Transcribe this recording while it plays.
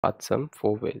path sum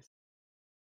 4 ways.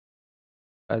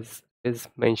 As is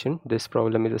mentioned, this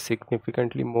problem is a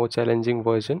significantly more challenging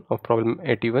version of problem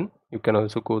 81. You can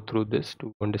also go through this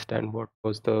to understand what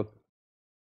was the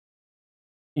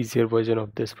easier version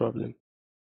of this problem.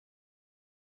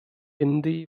 In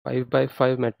the 5 by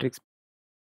 5 matrix,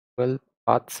 well,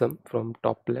 path sum from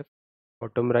top left,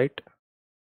 bottom right,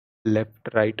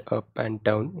 left, right, up, and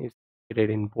down is stated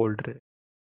in bold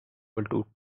equal to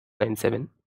 97.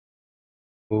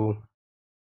 So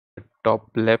the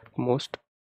top leftmost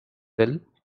cell,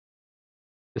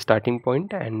 the starting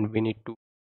point, and we need to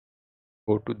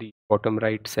go to the bottom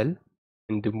right cell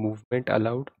in the movement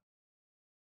allowed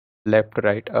left,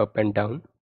 right, up, and down,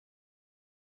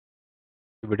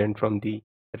 evident from the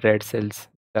red cells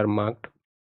that are marked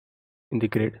in the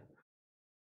grid.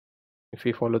 If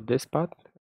we follow this path,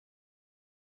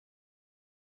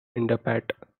 end up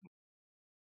at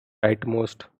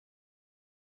rightmost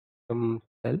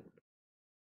cell.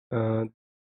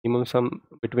 Minimum sum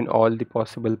between all the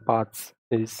possible paths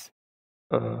is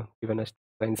given as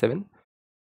 97,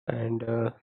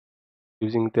 and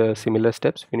using the similar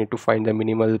steps, we need to find the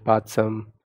minimal path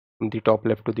sum from the top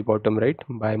left to the bottom right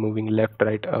by moving left,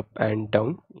 right, up, and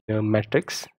down in a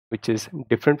matrix, which is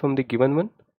different from the given one.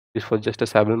 This was just a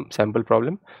sample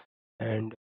problem,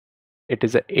 and it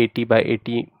is a 80 by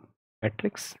 80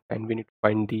 matrix, and we need to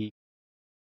find the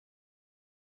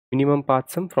minimum path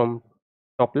sum from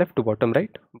top left to bottom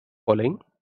right following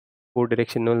 4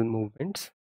 directional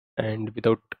movements and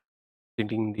without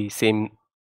hitting the same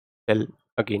cell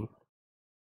again.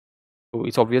 So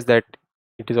it's obvious that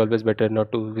it is always better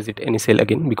not to visit any cell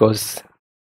again, because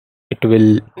it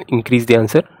will increase the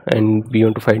answer, and we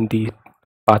want to find the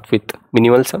path with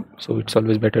minimal sum. So it's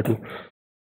always better to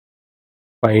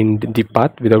find the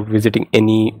path without visiting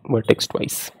any vertex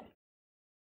twice,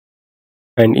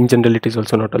 and in general it is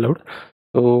also not allowed.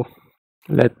 So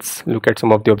let's look at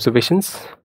some of the observations.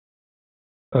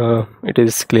 It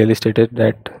is clearly stated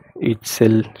that each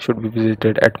cell should be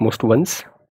visited at most once,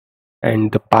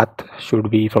 and the path should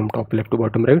be from top left to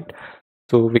bottom right.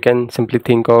 So we can simply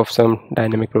think of some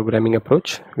dynamic programming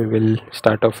approach. We will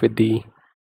start off with the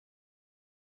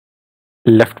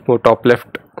top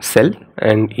left cell,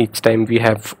 and each time we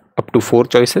have up to 4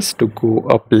 choices to go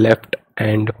up, left,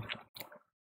 and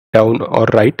down or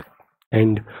right,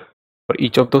 and for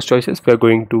each of those choices we are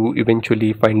going to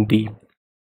eventually find the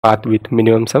path with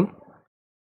minimum sum.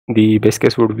 The best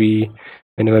case would be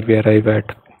whenever we arrive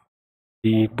at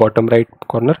the bottom right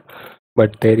corner,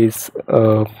 but there is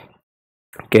a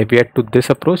caveat to this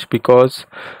approach, because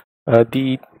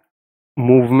the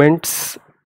movements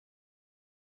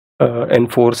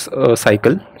enforce a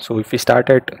cycle. So if we start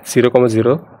at 0,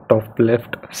 0, top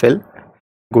left cell,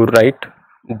 go right,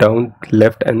 down,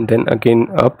 left, and then again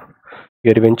up,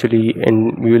 we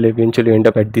will eventually end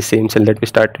up at the same cell that we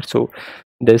started. So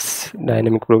this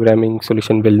dynamic programming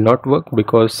solution will not work,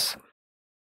 because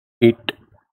it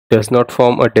does not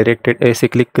form a directed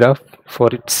acyclic graph for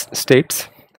its states.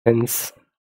 Hence,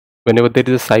 whenever there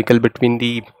is a cycle between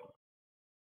the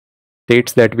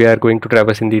states that we are going to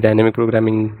traverse in the dynamic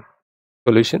programming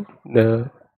solution, the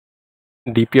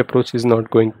DP approach is not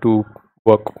going to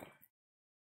work.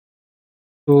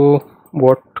 So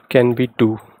what can we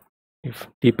do if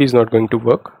DP is not going to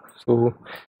work? So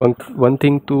one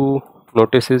thing to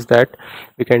notice is that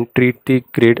we can treat the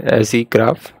grid as a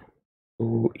graph.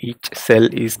 So each cell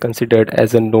is considered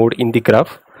as a node in the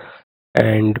graph,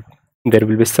 and there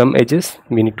will be some edges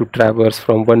we need to traverse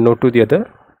from one node to the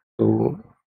other. So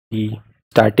the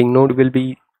starting node will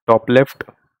be top left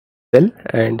cell,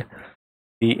 and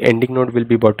the ending node will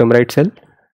be bottom right cell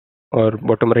or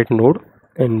bottom right node,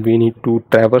 and we need to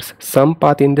traverse some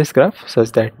path in this graph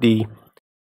such that the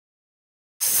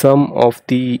sum of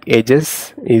the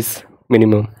edges is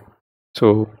minimum.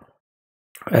 So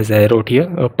as I wrote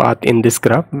here, a path in this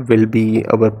graph will be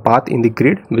our path in the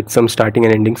grid with some starting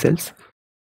and ending cells.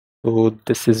 So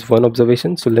this is one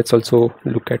observation. So let's also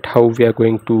look at how we are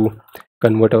going to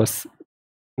convert our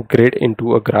grid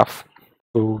into a graph.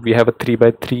 So we have a 3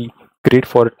 by 3 grid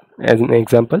for as an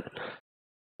example.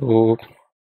 So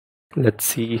let's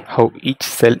see how each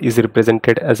cell is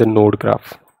represented as a node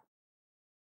graph.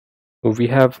 So we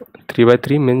have 3 by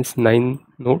 3 means 9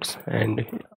 nodes, and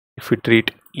if we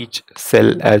treat each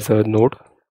cell as a node,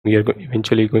 we are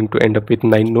eventually going to end up with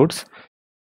 9 nodes.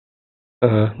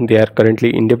 They are currently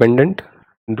independent,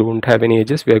 don't have any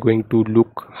edges. We are going to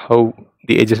look how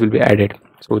the edges will be added.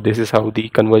 So this is how the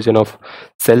conversion of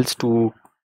cells to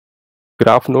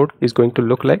graph node is going to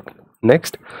look like.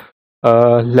 Next,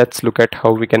 let's look at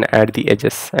how we can add the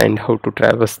edges and how to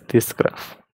traverse this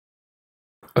graph.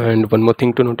 And one more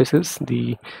thing to notice is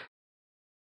the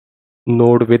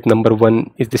node with number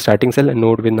 1 is the starting cell and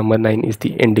node with number 9 is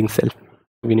the ending cell.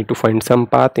 We need to find some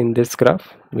path in this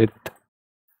graph with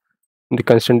the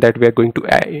constant that we are going to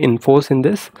enforce in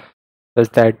this, such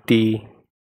that the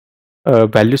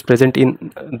values present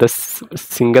in the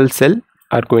single cell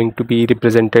are going to be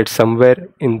represented somewhere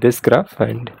in this graph,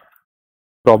 and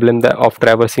problem of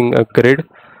traversing a grid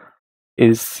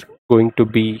is going to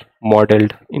be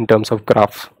modeled in terms of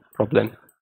graph problem.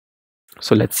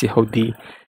 So let's see how the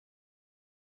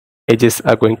edges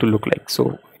are going to look like.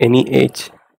 So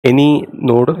any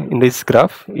node in this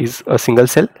graph is a single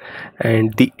cell,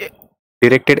 and the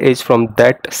directed edge from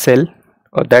that cell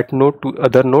or that node to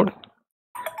other node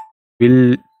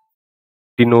will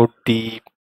denote the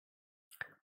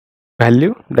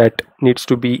value that needs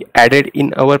to be added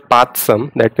in our path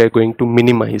sum that we are going to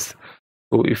minimize.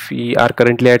 So if we are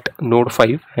currently at node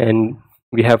 5 and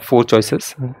we have 4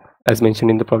 choices as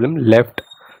mentioned in the problem, left,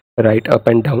 right, up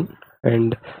and down,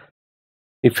 and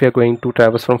if we are going to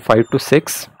traverse from 5 to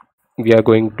 6, we are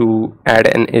going to add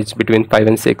an edge between 5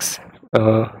 and 6.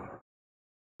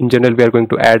 In general, we are going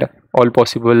to add all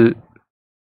possible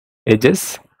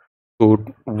edges. So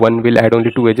one will add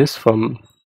only 2 edges from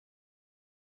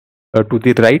to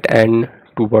the right and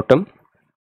to bottom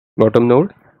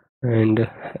node, and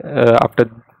after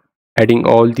adding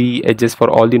all the edges for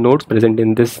all the nodes present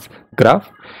in this graph,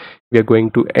 we are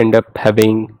going to end up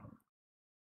having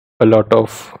a lot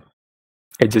of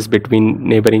edges between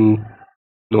neighboring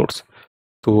nodes.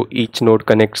 So each node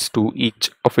connects to each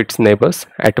of its neighbors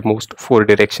at most 4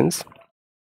 directions,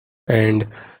 and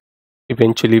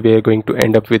eventually we are going to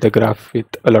end up with a graph with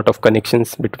a lot of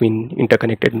connections between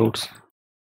interconnected nodes.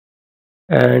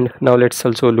 And now let's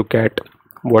also look at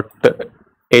what the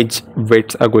edge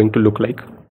weights are going to look like.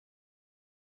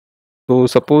 So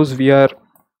suppose we are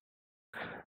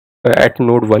at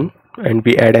node 1 and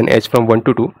we add an edge from 1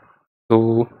 to 2.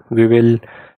 So we will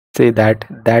say that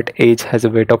that edge has a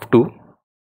weight of 2,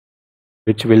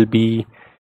 which will be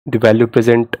the value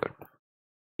present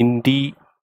in the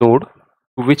node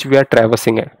to which we are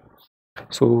traversing at.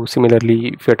 So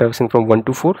similarly, if you are traversing from 1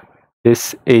 to 4,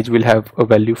 this edge will have a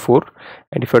value 4,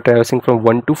 and if you are traversing from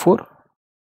 1 to 4,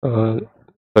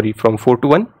 from 4 to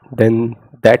 1, then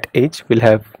that edge will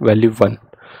have value 1.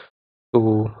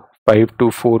 So 5 to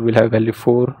 4 will have value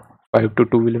 4, 5 to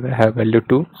 2 will have value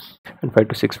 2, and 5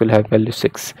 to 6 will have value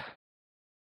 6.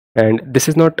 And this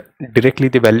is not directly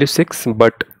the value 6,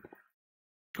 but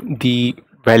the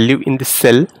value in the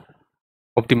cell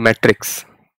of the matrix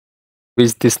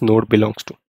which this node belongs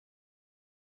to.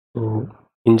 So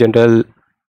in general,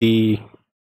 the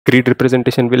grid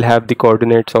representation will have the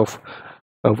coordinates of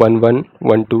 1 1,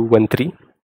 1 2, 1 3,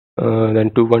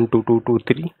 then 2 1, 2 2, 2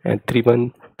 3, and 3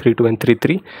 1, 3 2, and 3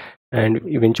 3, and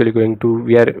eventually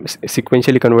we are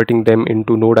sequentially converting them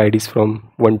into node IDs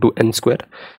from 1 to n square,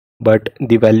 but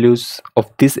the values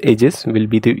of these edges will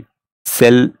be the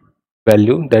cell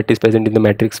value that is present in the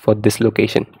matrix for this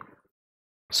location.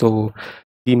 So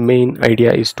the main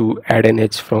idea is to add an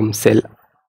edge from cell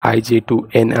ij to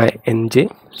nij.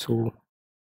 So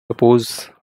suppose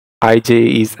ij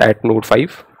is at node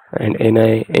 5 and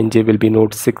nij will be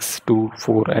node 6, 2,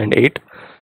 4, and 8.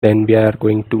 Then we are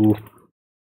going to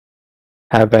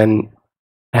we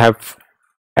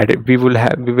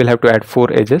will have to add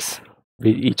 4 edges.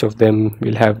 Each of them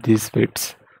will have these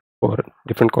weights for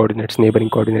different coordinates, neighboring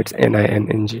coordinates ni and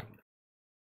nj.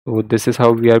 So this is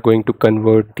how we are going to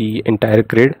convert the entire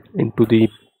grid into the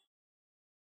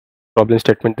problem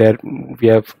statement that we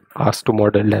have asked to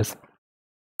model as.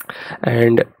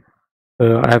 And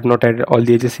I have not added all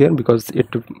the edges here because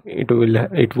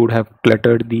it would have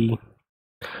cluttered the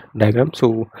diagram.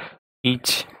 So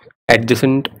each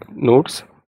adjacent nodes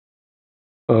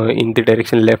in the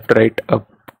direction left, right, up,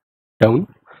 down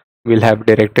will have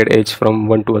directed edge from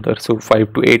one to other. So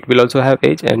 5 to 8 will also have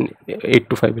edge, and 8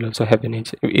 to 5 will also have an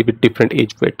edge with different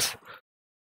edge weights.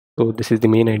 So this is the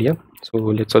main idea. So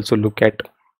let's also look at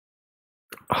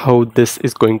how this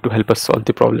is going to help us solve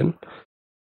the problem.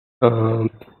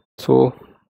 So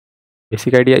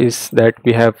basic idea is that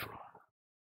we have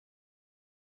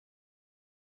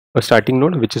a starting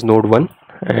node which is node 1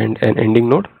 and an ending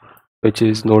node which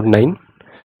is node 9,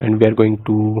 and we are going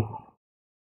to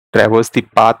traverse the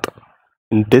path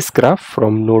in this graph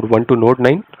from node 1 to node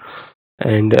 9,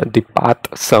 and the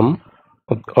path sum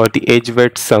or the edge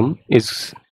weight sum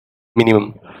is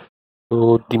minimum.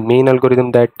 So the main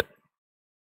algorithm that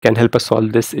can help us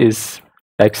solve this is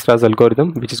Dijkstra's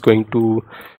algorithm, which is going to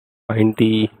find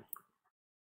the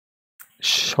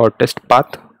shortest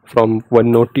path from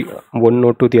one node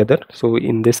to the other. So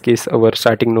in this case, our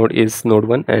starting node is node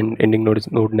 1 and ending node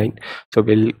is node 9. So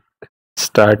we'll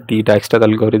start the Dijkstra's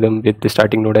algorithm with the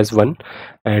starting node as 1,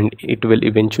 and it will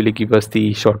eventually give us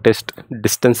the shortest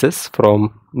distances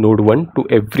from node 1 to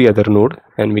every other node,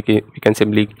 and we can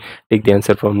simply take the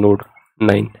answer from node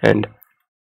 9 and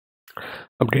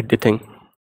update the thing.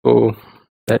 So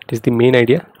that is the main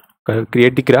idea.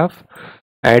 Create the graph,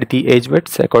 add the edge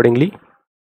weights accordingly,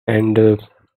 and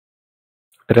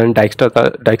run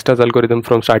Dijkstra's algorithm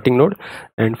from starting node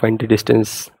and find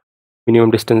the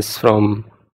minimum distance from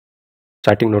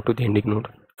starting node to the ending node.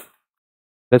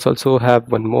 Let's also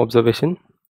have one more observation,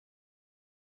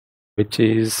 which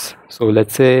is, so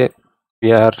let's say we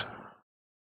have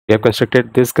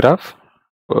constructed this graph.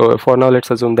 For now, let's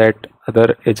assume that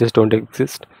other edges don't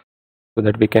exist, so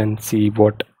that we can see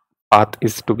what path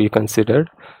is to be considered.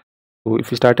 So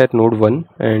if we start at node 1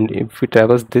 and if we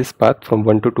traverse this path from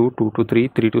 1 to 2, 2 to 3,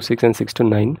 3 to 6 and 6 to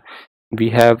 9,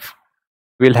 we'll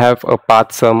have a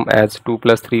path sum as 2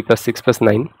 plus 3 plus 6 plus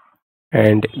 9,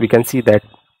 and we can see that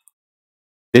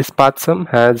this path sum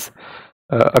has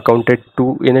accounted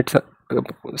 2 in its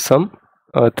sum,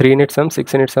 3 in its sum,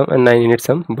 6 in its sum and 9 in its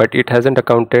sum, but it hasn't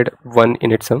accounted 1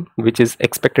 in its sum, which is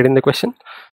expected in the question.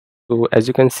 So as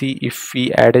you can see, if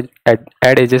we add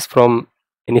edges from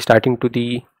any starting to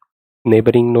the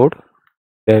neighboring node,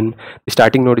 then the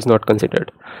starting node is not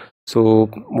considered. So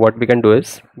what we can do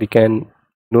is, we can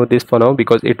know this for now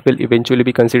because it will eventually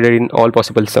be considered in all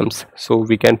possible sums. So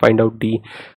we can find out the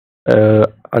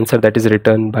answer that is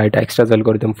written by Dijkstra's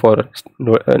algorithm for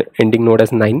ending node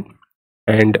as 9,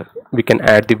 and we can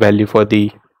add the value for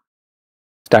the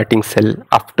starting cell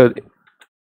after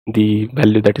the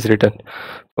value that is written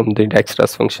from the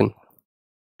Dijkstra's function.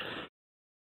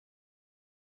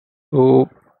 So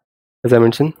as I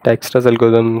mentioned, Dijkstra's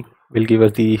algorithm will give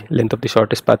us the length of the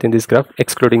shortest path in this graph,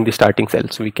 excluding the starting cell.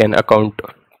 So we can account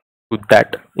to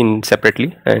that in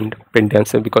separately and print the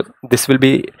answer, because this will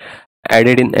be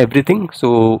added in everything.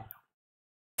 So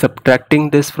subtracting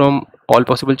this from all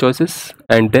possible choices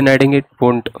and then adding it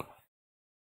won't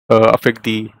affect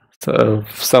the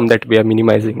sum that we are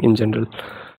minimizing in general.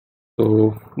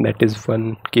 So that is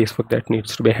one casework that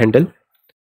needs to be handled.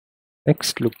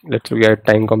 Next, let's look at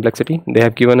time complexity. They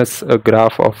have given us a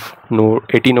graph of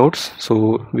 80 nodes.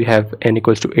 So we have n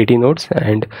equals to 80 nodes,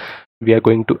 and we are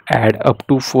going to add up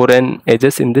to 4n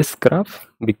edges in this graph,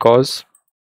 because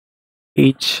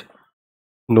each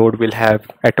node will have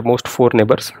at most 4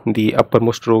 neighbors. The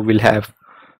uppermost row will have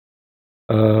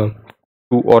 2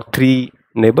 or 3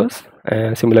 neighbors,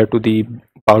 similar to the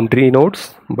boundary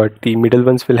nodes, but the middle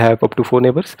ones will have up to 4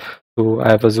 neighbors. So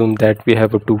I have assumed that we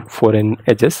have up to 4n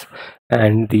edges,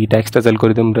 and the Dijkstra's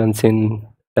algorithm runs in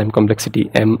time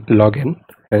complexity m log n.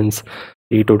 Hence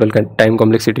the total time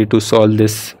complexity to solve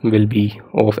this will be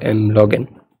of m log n.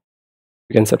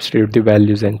 You can substitute the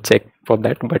values and check for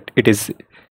that, but it is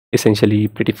essentially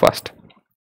pretty fast.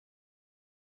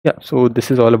 Yeah, so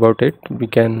this is all about it. We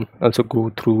can also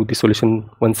go through the solution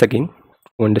once again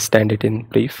to understand it in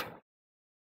brief.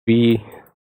 We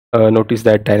notice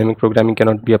that dynamic programming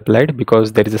cannot be applied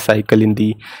because there is a cycle in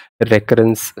the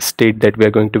recurrence state that we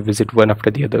are going to visit one after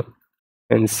the other.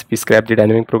 Hence, we scrap the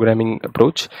dynamic programming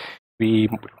approach. We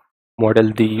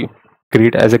model the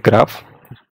grid as a graph.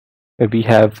 We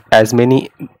have as many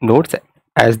nodes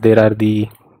as there are the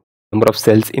number of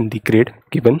cells in the grid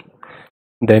given.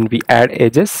 Then we add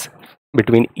edges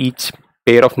between each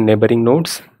pair of neighboring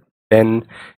nodes. Then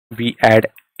we add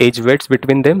edge weights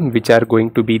between them, which are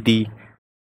going to be the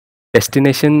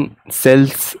destination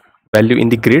cells value in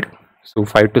the grid. So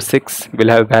 5 to 6 will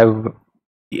have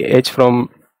the edge from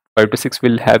 5 to 6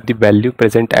 will have the value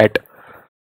present at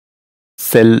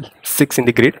cell 6 in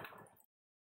the grid.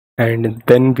 And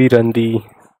then we run the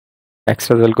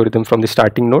Dijkstra's algorithm from the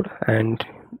starting node, and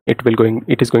it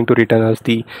is going to return us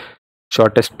the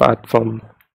shortest path from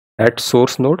that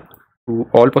source node to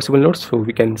all possible nodes. So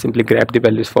we can simply grab the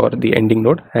values for the ending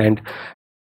node, and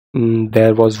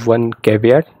there was one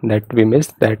caveat that we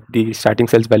missed, that the starting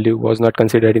cell's value was not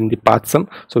considered in the path sum.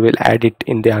 So we'll add it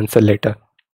in the answer later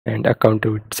and account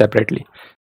to it separately,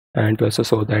 and we also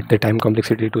saw that the time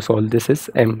complexity to solve this is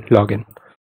m log n.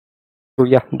 So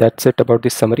yeah, that's it about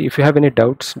this summary. If you have any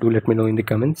doubts, do let me know in the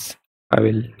comments. I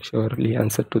will surely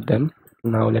answer to them.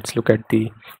 Now let's look at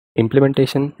the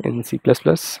implementation in C++.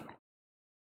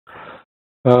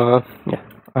 Yeah,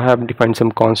 I have defined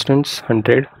some constants.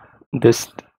 100. This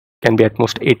can be at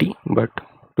most 80, but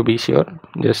to be sure,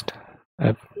 just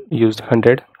I've used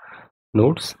 100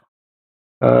 nodes.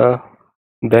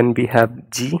 Then we have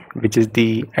G, which is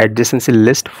the adjacency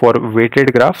list for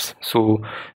weighted graphs. So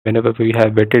whenever we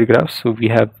have weighted graphs, so we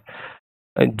have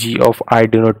a G of I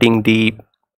denoting the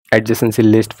adjacency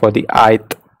list for the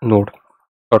ith node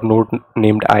or node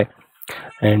named I.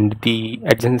 And the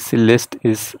adjacency list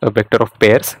is a vector of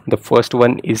pairs. The first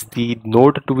one is the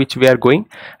node to which we are going,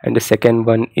 and the second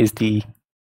one is the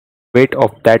weight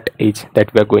of that edge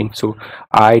that we are going. So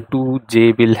I to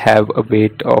j will have a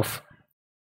weight of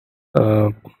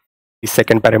the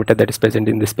second parameter that is present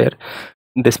in this pair.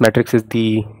 This matrix is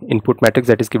the input matrix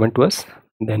that is given to us.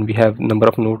 Then we have number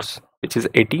of nodes, which is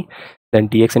 80. Then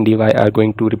dx and dy are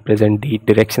going to represent the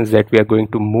directions that we are going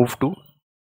to move to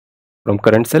from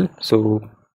current cell. So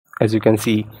as you can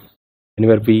see,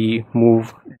 whenever we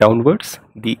move downwards,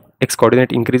 the x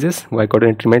coordinate increases, y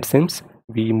coordinate remains same.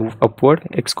 We move upward,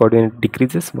 x coordinate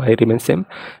decreases, y remains same.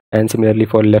 And similarly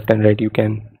for left and right, you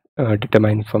can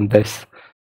determine from this.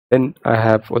 Then I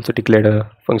have also declared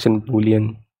a function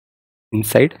boolean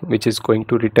inside, which is going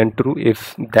to return true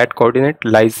if that coordinate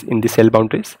lies in the cell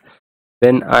boundaries.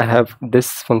 Then I have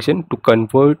this function to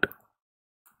convert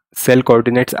cell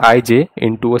coordinates ij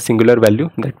into a singular value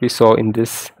that we saw in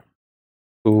this.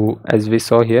 So as we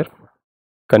saw here,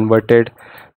 converted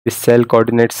the cell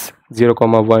coordinates 0,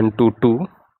 1 to 2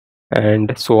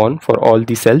 and so on for all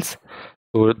the cells.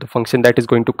 So the function that is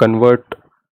going to convert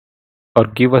or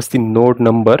give us the node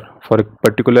number for a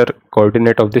particular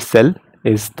coordinate of this cell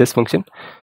is this function.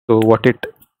 So what it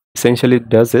essentially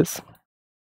does is,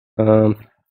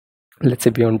 let's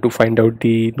say we want to find out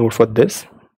the node for this,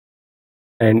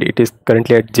 and it is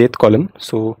currently at jth column.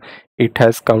 So it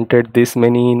has counted this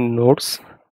many nodes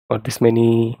or this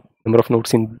many number of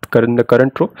nodes in the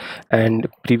current row, and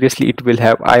previously it will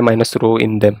have I minus row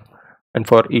in them, and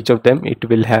for each of them it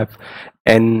will have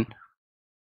n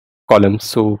columns.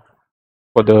 So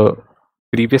for the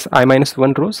previous I minus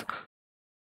 1 rows,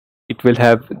 it will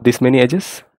have this many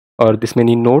edges or this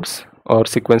many nodes or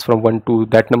sequence from 1 to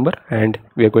that number, and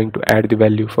we are going to add the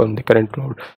value from the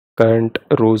current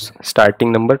row's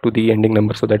starting number to the ending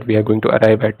number, so that we are going to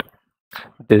arrive at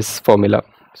this formula.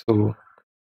 So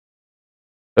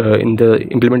in the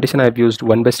implementation I've used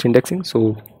one best indexing,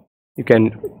 so you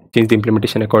can change the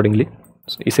implementation accordingly.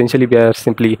 So essentially we are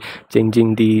simply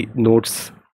changing the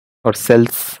nodes or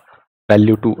cells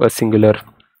value to a single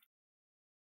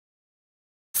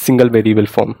variable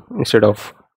form instead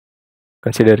of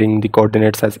considering the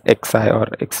coordinates as xi or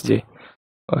xj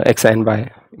or xi and y.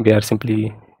 We are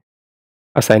simply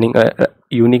assigning a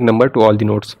unique number to all the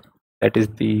nodes. That is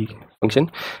the function.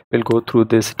 We'll go through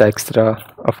this Dijkstra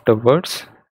afterwards.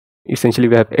 Essentially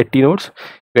we have 80 nodes.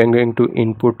 We are going to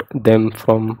input them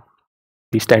from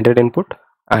the standard input.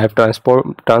 I have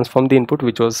transformed the input,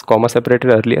 which was comma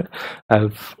separated earlier.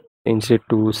 I've changed it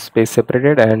to space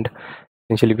separated, and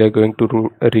essentially we are going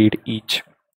to read each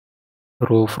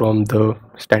row from the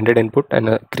standard input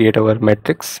and create our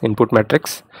matrix, input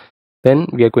matrix. Then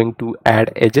we are going to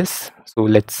add edges. So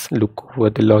let's look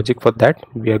over the logic for that.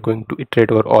 We are going to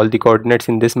iterate over all the coordinates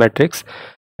in this matrix,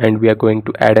 and we are going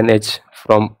to add an edge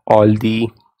from all the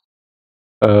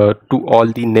to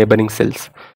all the neighboring cells.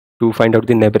 To find out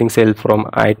the neighboring cell from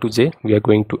I to j, we are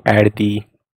going to add the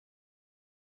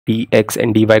dx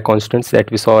and dy constants that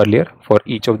we saw earlier for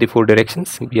each of the 4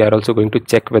 directions. We are also going to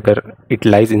check whether it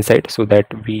lies inside, so that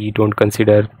we don't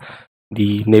consider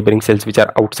the neighboring cells which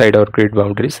are outside our grid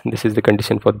boundaries. This is the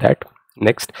condition for that.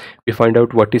 Next, we find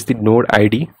out what is the node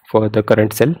id for the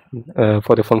current cell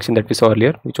for the function that we saw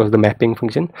earlier, which was the mapping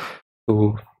function.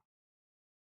 So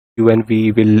u and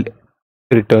v will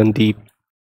return the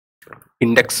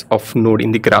index of node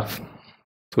in the graph.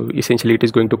 So essentially it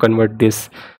is going to convert this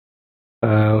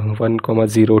 1,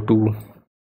 0 to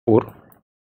 4,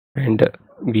 and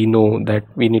we know that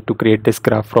we need to create this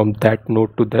graph from that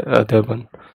node to the other one.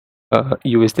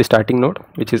 U is the starting node,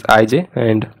 which is ij,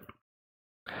 and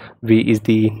v is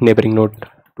the neighboring node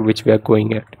to which we are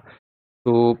going at.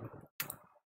 So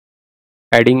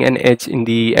adding an edge in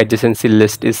the adjacency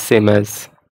list is same as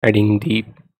adding the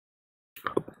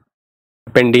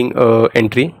appending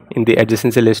entry in the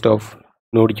adjacency list of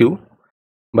node u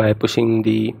by pushing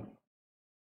the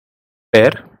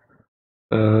pair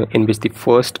in which the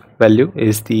first value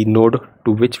is the node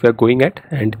to which we are going at,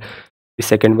 and the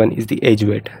second one is the edge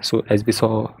weight. So as we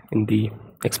saw in the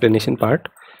explanation part,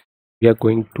 we are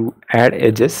going to add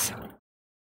edges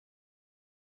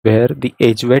where the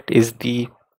edge weight is the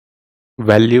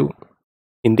value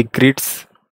in the grid's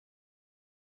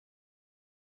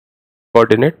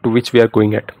coordinate to which we are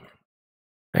going at.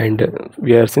 And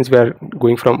since we are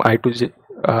going from I to j,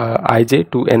 ij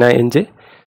to nij,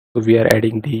 so we are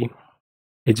adding the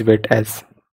edge weight as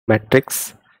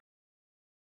matrix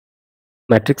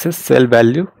matrix's cell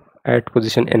value at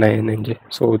position ni and nj.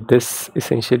 So this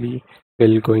essentially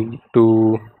will going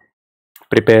to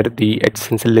prepare the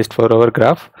adjacency list for our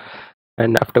graph,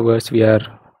 and afterwards we are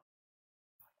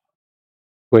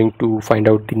going to find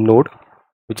out the node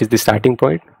which is the starting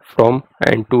point from,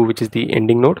 and 2 which is the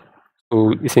ending node.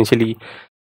 So essentially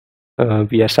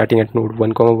we are starting at node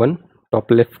 1 comma 1, top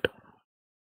left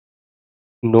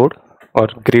node or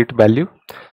grid value,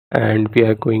 and we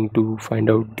are going to find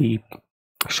out the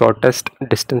shortest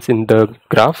distance in the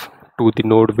graph to the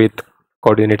node with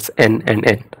coordinates n and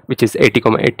n, which is 80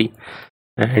 comma 80,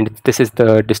 and this is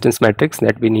the distance matrix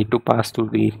that we need to pass to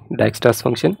the Dijkstra's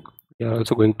function. We are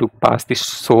also going to pass the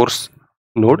source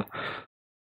node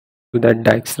so that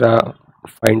Dijkstra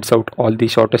finds out all the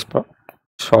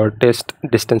shortest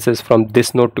distances from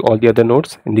this node to all the other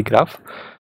nodes in the graph,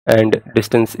 and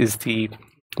distance is the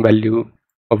value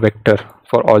of vector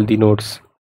for all the nodes.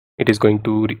 It is going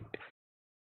to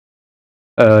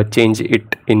change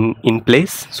it in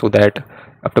place, so that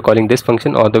after calling this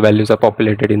function all the values are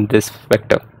populated in this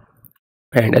vector.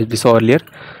 And as we saw earlier,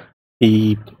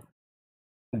 the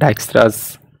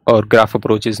Dijkstra's or graph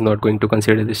approach is not going to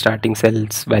consider the starting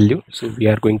cell's value, so we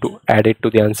are going to add it to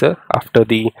the answer after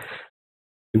the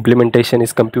implementation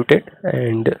is computed,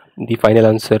 and the final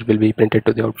answer will be printed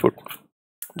to the output.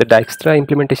 The Dijkstra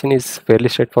implementation is fairly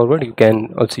straightforward. You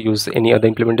can also use any other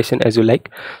implementation as you like.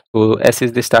 So S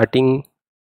is the starting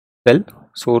cell,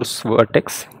 source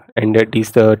vertex, and D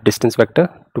is the distance vector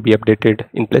to be updated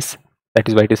in place. That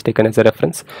is why it is taken as a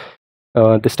reference.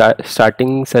 The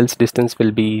starting cell's distance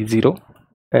will be 0,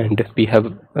 and we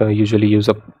have usually use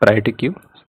a priority queue,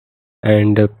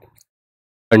 and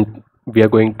we are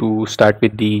going to start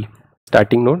with the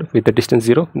starting node with the distance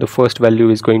 0. The first value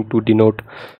is going to denote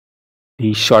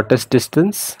the shortest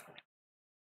distance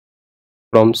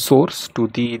from source to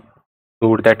the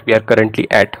node that we are currently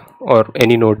at, or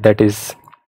any node that is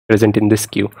present in this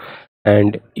queue.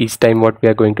 And each time what we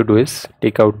are going to do is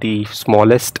take out the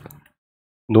smallest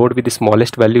node with the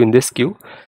smallest value in this queue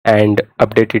and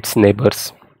update its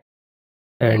neighbors.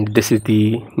 And this is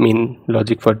the main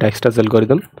logic for Dijkstra's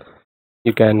algorithm.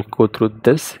 You can go through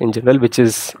this in general, which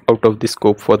is out of the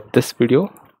scope for this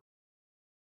video.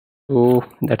 So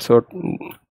that's what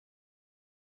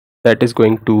that is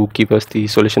going to give us the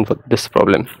solution for this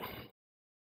problem.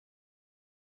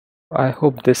 I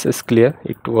hope this is clear.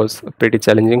 It was a pretty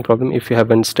challenging problem if you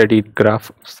haven't studied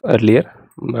graphs earlier,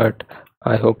 but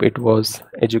I hope it was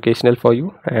educational for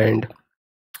you, and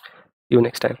see you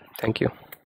next time. Thank you.